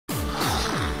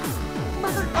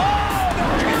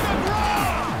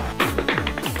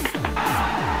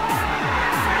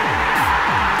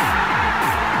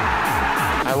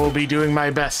will be doing my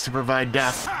best to provide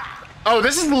death. Oh,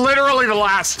 this is literally the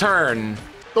last turn.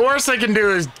 The worst I can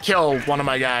do is kill one of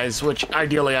my guys, which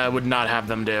ideally I would not have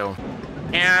them do.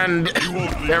 And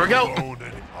there we go.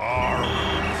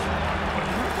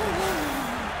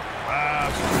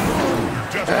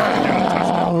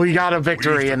 We got a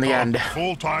victory in the end.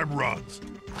 Full-time runs.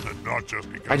 Not just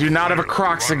I do not have a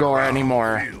Croxagore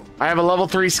anymore. I have a level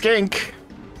 3 skink.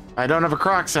 I don't have a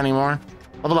Crocs anymore.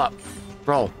 Level up.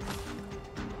 Roll.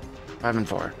 5 and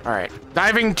 4. All right.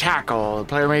 Diving tackle. The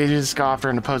player may use this after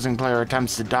an opposing player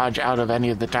attempts to dodge out of any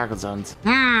of the tackle zones.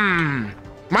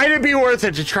 Might it be worth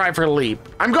it to try for leap?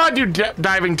 I'm going to do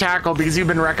diving tackle because you've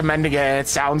been recommending it and it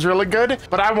sounds really good,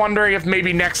 but I'm wondering if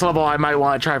maybe next level I might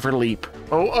want to try for leap.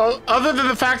 Other than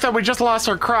the fact that we just lost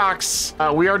our Crocs,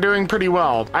 we are doing pretty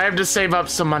well. I have to save up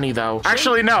some money though.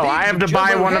 Actually, no, I have to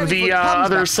buy one of the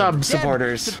other sub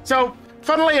supporters. So,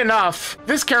 funnily enough,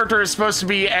 this character is supposed to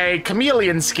be a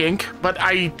chameleon skink, but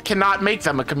I cannot make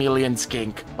them a chameleon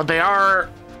skink. But they are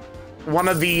one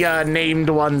of the named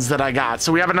ones that I got.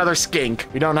 So we have another skink.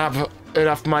 We don't have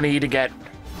enough money to get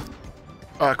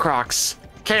Crocs.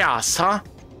 Chaos, huh?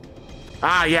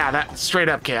 Ah, yeah, that straight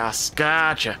up chaos.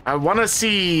 Gotcha. I want to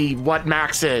see what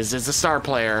Max is as a star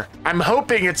player. I'm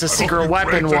hoping it's a secret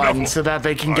weapon one so that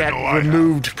they can get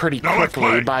removed pretty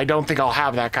quickly, but I don't think I'll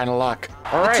have that kind of luck.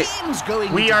 All right,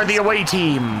 we are the away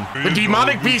team. The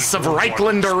demonic beasts of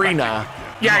Reichland Arena.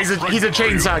 Yeah, he's a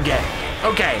chainsaw get.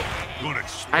 Okay.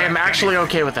 I am actually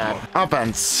okay with that.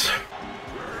 Offense.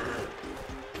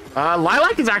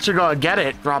 Lilac is actually going to get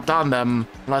it dropped on them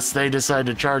unless they decide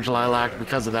to charge Lilac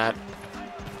because of that.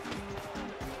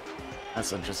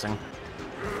 That's interesting.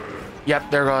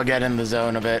 Yep, they're going to get in the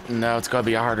zone a bit, and now it's going to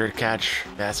be harder to catch.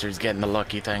 Bastard's getting the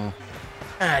lucky thing.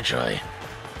 Actually.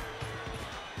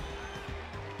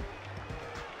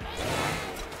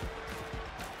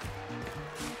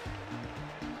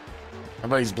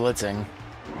 Nobody's blitzing.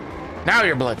 Now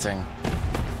you're blitzing.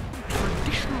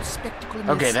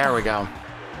 Okay, there we go.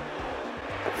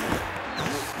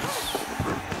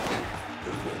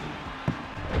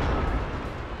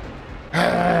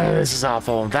 This is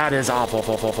awful. That is awful.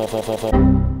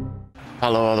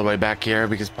 Apollo all the way back here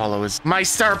because Apollo is my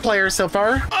star player so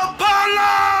far. Apollo!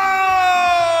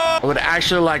 I would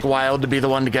actually like Wild to be the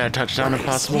one to get a touchdown if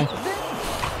possible.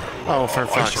 Oh, for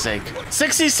fuck's sake.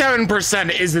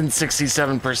 67% isn't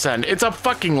 67%. It's a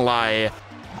fucking lie.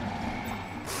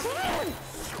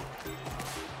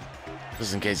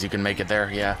 Just in case you can make it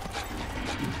there, yeah.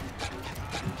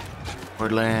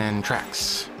 Woodland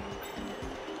tracks.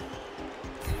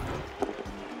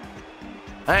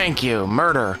 Thank you.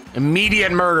 Murder.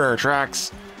 Immediate murder,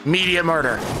 tracks. Immediate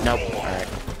murder. Nope. All right.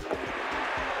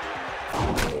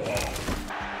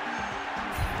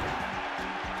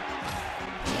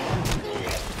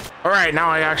 All right, now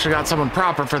I actually got someone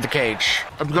proper for the cage.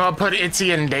 I'm gonna put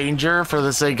Itzy in danger for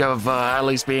the sake of at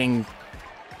least being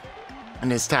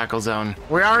in his tackle zone.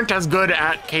 We aren't as good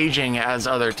at caging as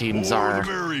other teams are,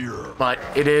 but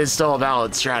it is still a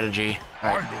valid strategy.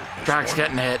 All right. Track's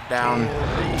getting hit down.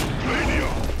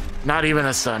 Not even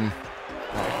a stun.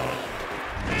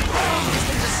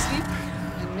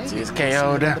 He's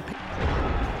KO'd. If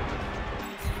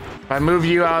I move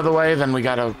you out of the way, then we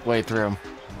gotta way through.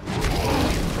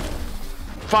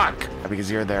 Fuck!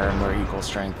 Because you're there and we're equal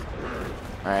strength.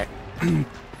 Alright. That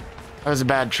was a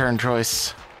bad turn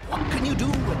choice. What can you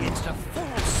do against a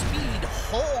full-speed,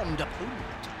 horned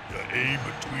opponent? You aim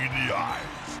between the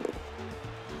eyes.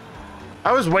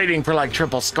 I was waiting for like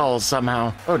triple skulls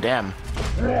somehow. Oh, damn.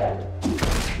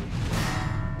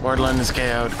 Wardland is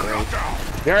KO'd. Great.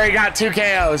 We already got 2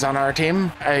 KOs on our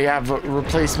team. I have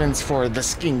replacements for the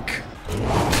skink.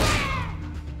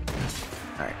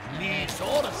 Alright.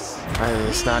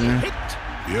 Stun.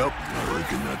 Yep, I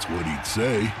reckon that's what he'd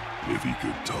say if he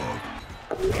could talk.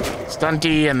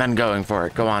 Stunty and then going for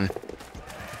it. Go on.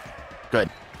 Good.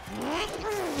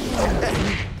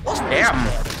 Damn.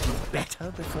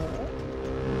 Better before.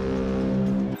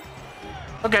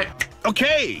 Okay.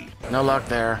 Okay. No luck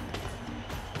there.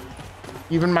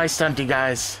 Even my stunty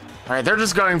guys. All right, they're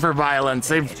just going for violence.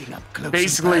 They've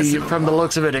basically, from the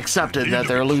looks of it, accepted that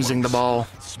they're losing the ball.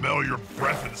 Smell your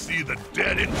breath and see the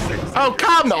dead insects. Oh,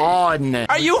 come on.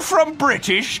 Are you from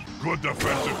British? Good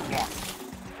defensive block.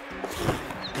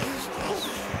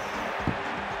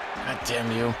 God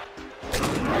damn you.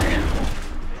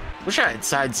 Wish I had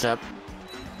sidestep.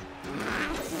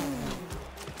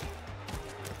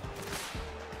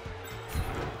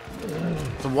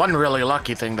 The one really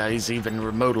lucky thing that he's even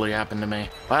remotely happened to me.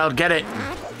 Wild, get it.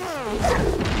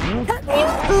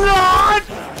 Not!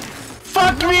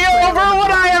 Fuck knock me over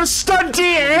when I have stunty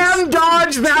and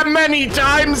dodge that many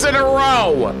times in a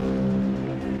row?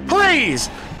 Please!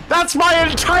 That's my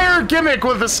entire gimmick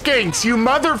with the skinks, you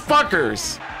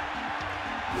motherfuckers!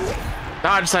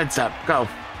 Dodge, sidestep, go.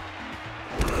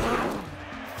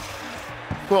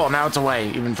 Cool, now it's away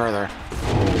even further.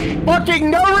 Fucking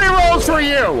no rerolls for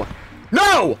you!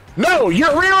 No! No! Your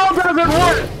reroll doesn't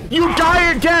work! You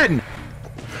die again!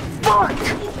 Fuck!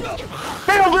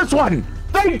 Fail this one!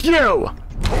 Thank you!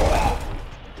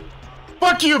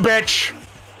 Fuck you, bitch!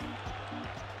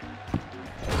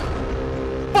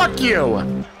 Fuck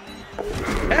you!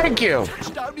 Thank you!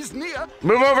 Touchdown is near.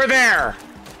 Move over there!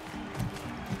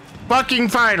 Fucking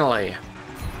finally!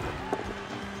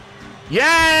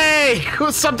 Yay!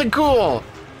 Something cool!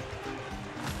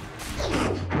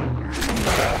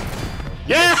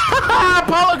 Yeah!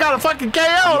 Apollo got a fucking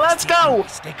KO! Let's go!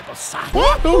 Unmistakable sign.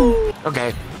 Woohoo!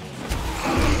 Okay.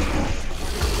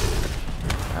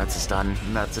 That's a stun.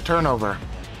 And that's a turnover.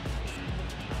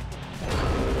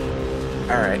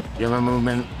 Alright, you have a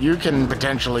movement. You can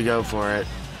potentially go for it.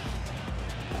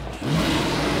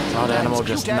 Odd animal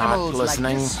just not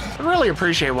listening. Like I really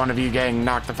appreciate one of you getting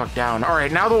knocked the fuck down.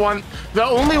 Alright, now the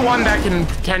only one that can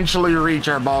potentially reach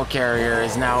our ball carrier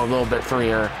is now a little bit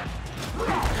freer.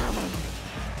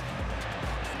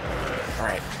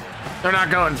 Alright. They're not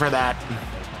going for that.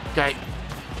 Okay.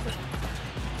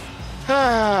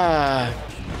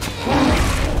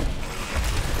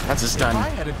 That's a stun.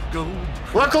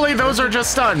 Luckily, those are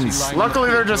just stuns. Luckily,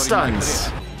 they're just stuns.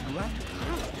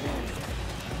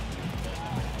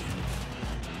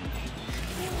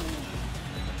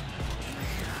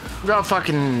 I'm gonna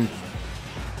fucking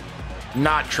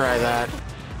not try that.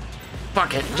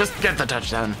 Fuck it, just get the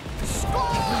touchdown.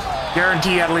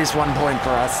 Guarantee at least 1 point for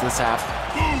us this half.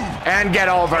 And get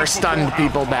all of our stunned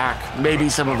people back. Maybe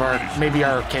maybe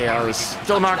our KOs.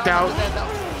 Still knocked out.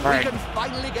 Alright.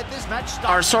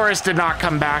 Our Saurus did not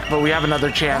come back, but we have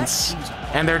another chance.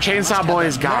 And their Chainsaw Boy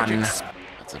is gone.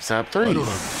 That's up 3. I don't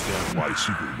understand why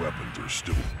secret weapons are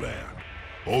still banned.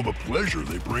 All the pleasure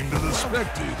they bring to the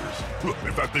spectators.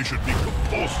 In fact, they should be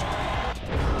compulsory.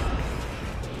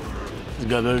 It's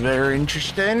gonna be very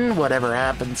interesting, whatever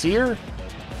happens here.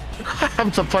 I'm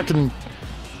the fucking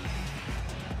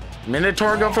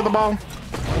Minotaur go for the ball?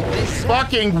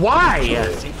 Fucking why?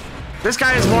 This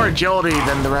guy has more agility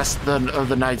than the rest of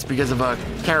the knights because of a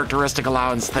characteristic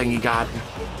allowance thing he got.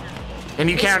 And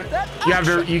you can't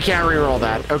reroll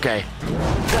that. Okay.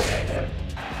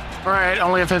 Alright,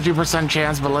 only a 50%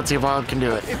 chance, but let's see if Wild can do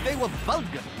it. If they were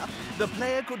vulgar enough, the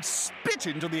player could spit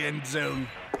into the end zone.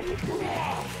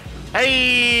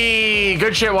 Hey!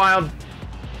 Good shit, Wild.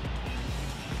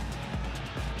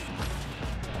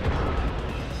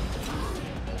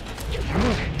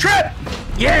 Trip!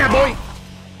 Yeah, boy!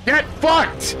 Get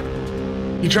fucked!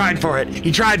 He tried for it.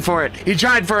 He tried for it. He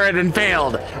tried for it and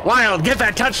failed. Wild, get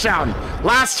that touchdown.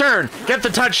 Last turn, get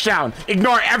the touchdown.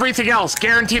 Ignore everything else.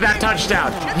 Guarantee that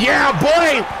touchdown. Yeah,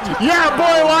 boy! Yeah,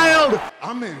 boy, Wild!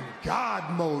 I'm in God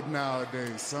mode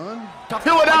nowadays, son.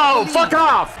 2-0! Fuck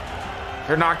off!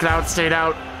 They're knocked out, stayed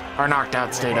out. Or knocked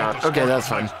out, stayed out. Okay, that's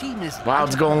fine.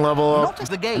 Wild's going level up.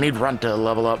 I need Runt to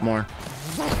level up more.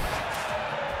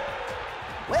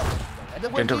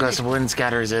 Gentle Gust of Wind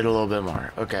scatters it a little bit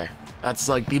more. Okay. That's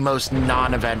like the most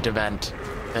non-event event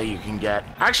that you can get.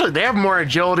 Actually, they have more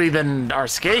agility than our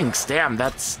skinks. Damn,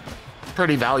 that's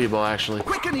pretty valuable, actually.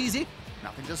 Quick and easy.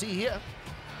 Nothing to see here.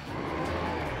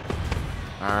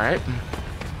 All right.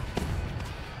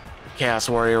 Chaos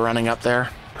Warrior running up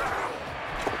there.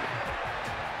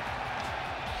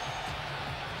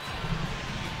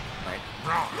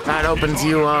 That opens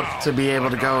you up to be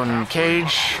able to go and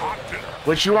cage,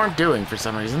 which you aren't doing for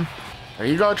some reason. Are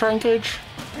you gonna try and cage?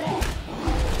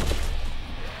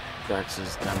 Dex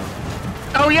is done.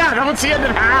 Oh yeah, no, it's the end of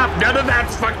half. None of that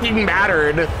fucking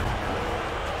mattered.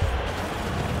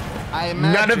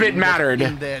 None of it mattered.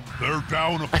 They're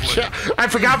down a play. I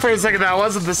forgot for a second that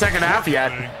wasn't the second half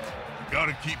yet. You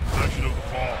gotta keep possession of the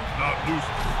ball, not lose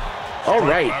it. All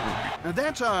right. Now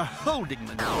that's a holding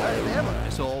maneuver if ever I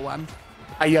saw one.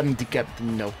 I am the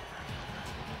captain now.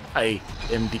 I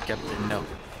am the captain now.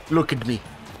 Look at me.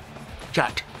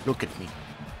 Chat, look at me.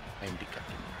 I am the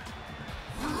captain.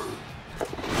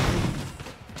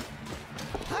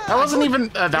 That wasn't even,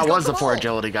 that was the 4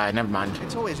 agility guy, never mind.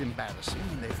 It's always embarrassing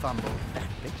when they fumble that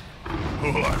bit.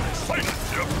 Oh, I'm excited,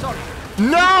 Jim. Sorry.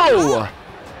 No!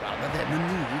 Rather than a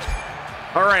need.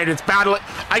 Alright, it's battle.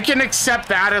 I can accept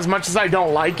that as much as I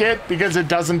don't like it, because it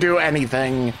doesn't do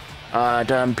anything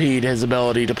to impede his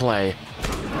ability to play.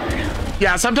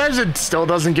 Yeah, sometimes it still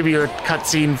doesn't give you a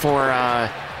cutscene for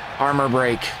armor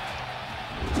break.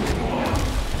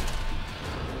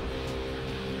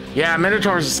 Yeah,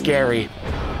 Minotaurs are scary.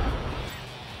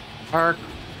 Arc.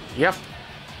 Yep.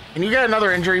 Can you get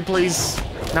another injury, please?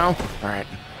 No? Alright.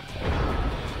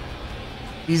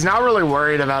 He's not really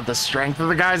worried about the strength of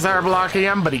the guys that are blocking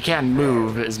him, but he can't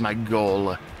move is my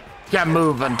goal. He can't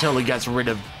move until he gets rid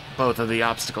of both of the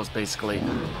obstacles, basically.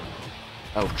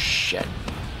 Oh, shit.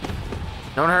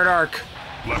 Don't hurt Arc.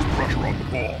 Less pressure on the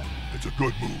ball. It's a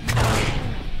good move.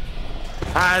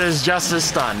 That is just a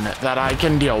stun that I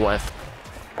can deal with.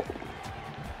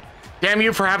 Damn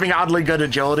you for having oddly good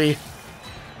agility.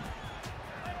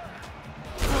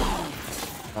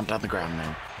 Bumped on the ground,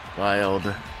 man. Wild.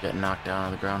 Getting knocked down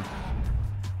on the ground.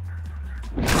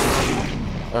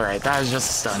 Alright, that was just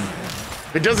a stun.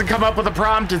 If it doesn't come up with a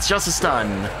prompt, it's just a stun.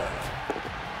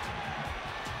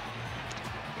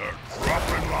 They're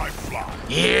dropping like flies.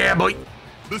 Yeah, boy.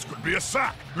 This could be a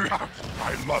sack.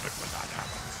 I love it when that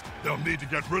happens. They'll need to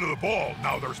get rid of the ball.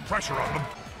 Now there's pressure on them.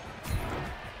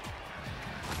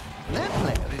 Their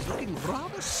player is looking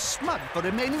rather smug for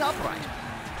remaining upright.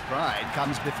 Pride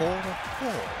comes before a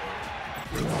fall.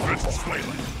 With fists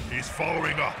flailing, he's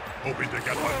following up, hoping to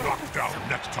get the knockdown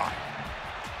next time.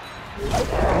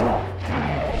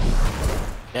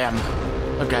 Damn.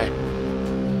 Okay.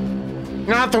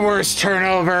 Not the worst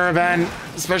turnover event,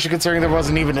 especially considering there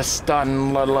wasn't even a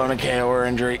stun, let alone a KO or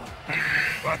injury.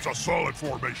 That's a solid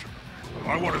formation.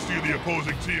 I want to see the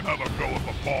opposing team have a go at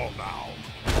the ball now.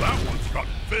 That one's got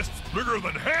fists bigger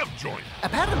than ham joint.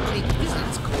 Apparently,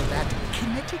 wizards call that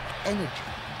kinetic energy.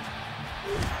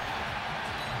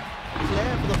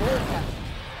 Flair for the ball cap.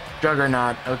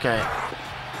 Juggernaut, okay.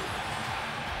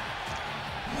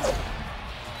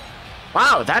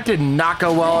 Wow, that did not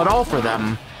go well at all for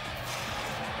them.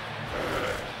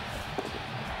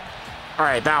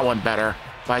 Alright, that went better.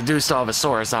 But I do still have a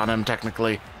Saurus on him,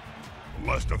 technically.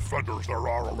 Less defenders there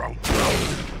are around.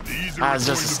 That's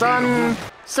just a stun.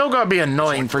 Still gonna be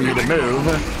annoying for you to move.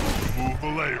 Move the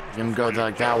layers. You can go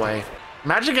like that way.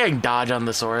 Imagine getting dodge on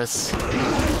the Saurus.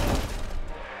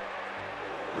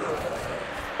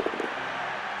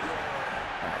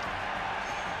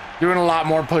 Doing a lot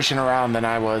more pushing around than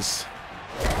I was.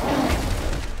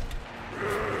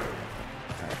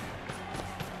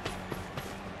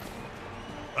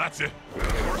 That's it.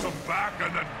 Force him back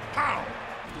and then pow.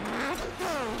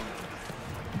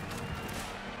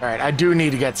 Alright, I do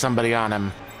need to get somebody on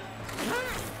him.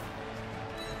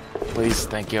 Please,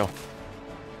 thank you.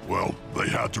 Well, they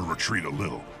had to retreat a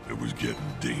little. It was getting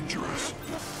dangerous.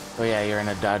 Oh yeah, you're in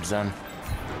a dodge zone.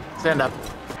 Stand up.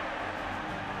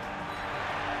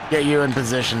 Get you in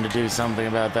position to do something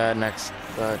about that next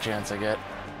chance I get.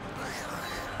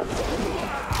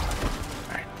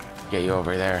 Alright, get you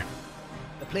over there.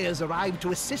 The players arrive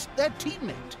to assist their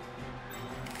teammate.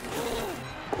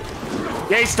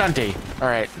 Yay, stunty!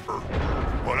 Alright.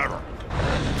 Whatever.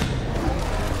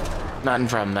 Nothing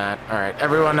from that. Alright,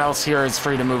 everyone else here is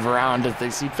free to move around if they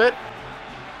see fit.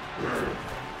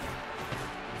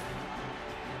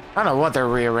 I don't know what they're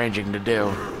rearranging to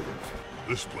do.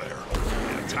 This player,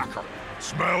 the attacker,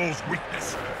 smells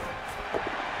weakness.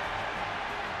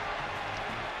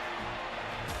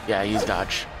 Yeah, he's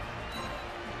dodge.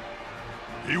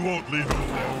 He won't leave him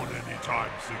alone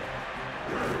anytime soon.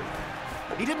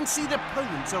 He didn't see the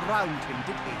opponents around him,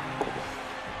 did he?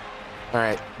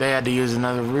 Alright, they had to use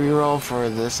another reroll for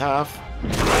this half.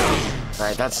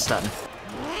 Alright, that's a stun.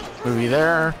 Move you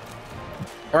there.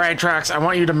 Alright, Trax, I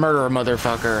want you to murder a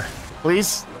motherfucker.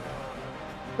 Please?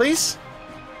 Please?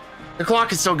 The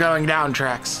clock is still going down,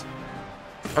 Trax.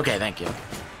 Okay, thank you.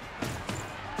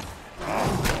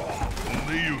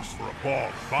 Only use for a ball,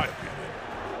 in my opinion.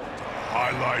 To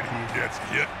highlight who gets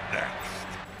hit next.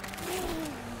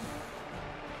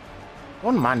 I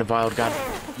wouldn't mind if Wild got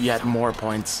yet more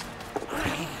points.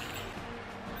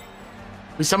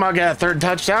 We somehow get a third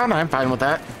touchdown, I'm fine with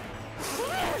that.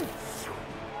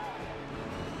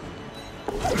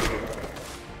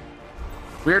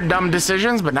 Weird dumb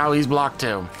decisions, but now he's blocked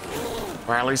too.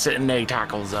 Or at least in a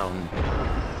tackle zone.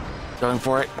 Going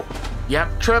for it.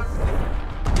 Yep, trip.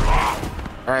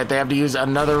 Alright, they have to use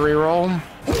another reroll.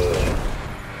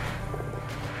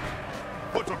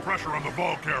 Put some pressure on the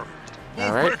ball carrier.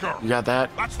 Alright, you got that.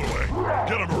 That's the way.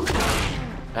 Get him early.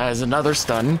 That is another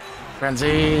stun.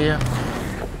 Frenzy.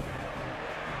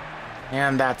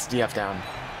 And that's DF down.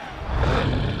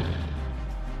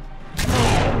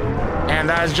 And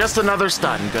that is just another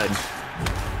stun. Good.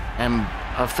 I'm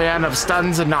a fan of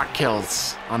stuns and not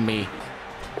kills on me.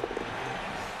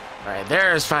 Alright,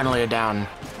 there's finally a down.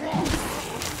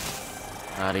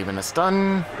 Not even a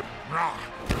stun.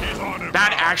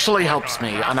 That actually helps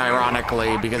me,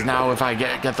 unironically, because now if I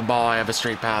get the ball, I have a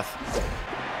straight path.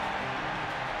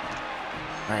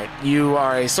 Alright, you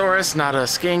are a Saurus, not a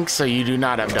skink, so you do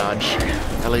not have dodge.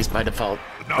 At least by default.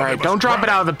 Alright, don't drop it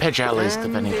out of the pitch at least,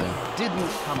 if anything. Didn't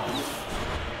come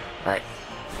off. Alright.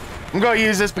 I'm gonna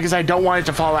use this because I don't want it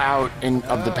to fall out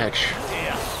of the pitch.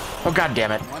 Oh, god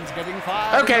damn it. One's getting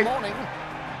fired Okay. in the morning.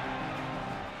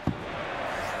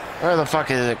 Where the fuck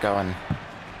is it going?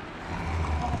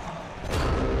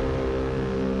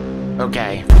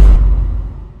 Okay.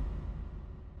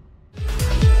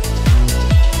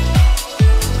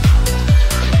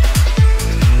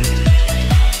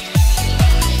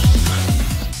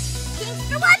 Thanks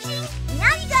for watching.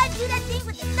 Now you gotta do that thing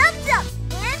with the thumbs up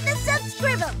and the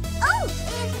subscribe. Oh,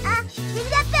 and ring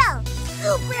that bell.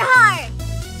 Super hard.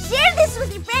 Share this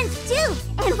with your friends too,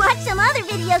 and watch some other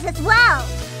videos as well.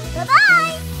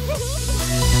 Bye-bye.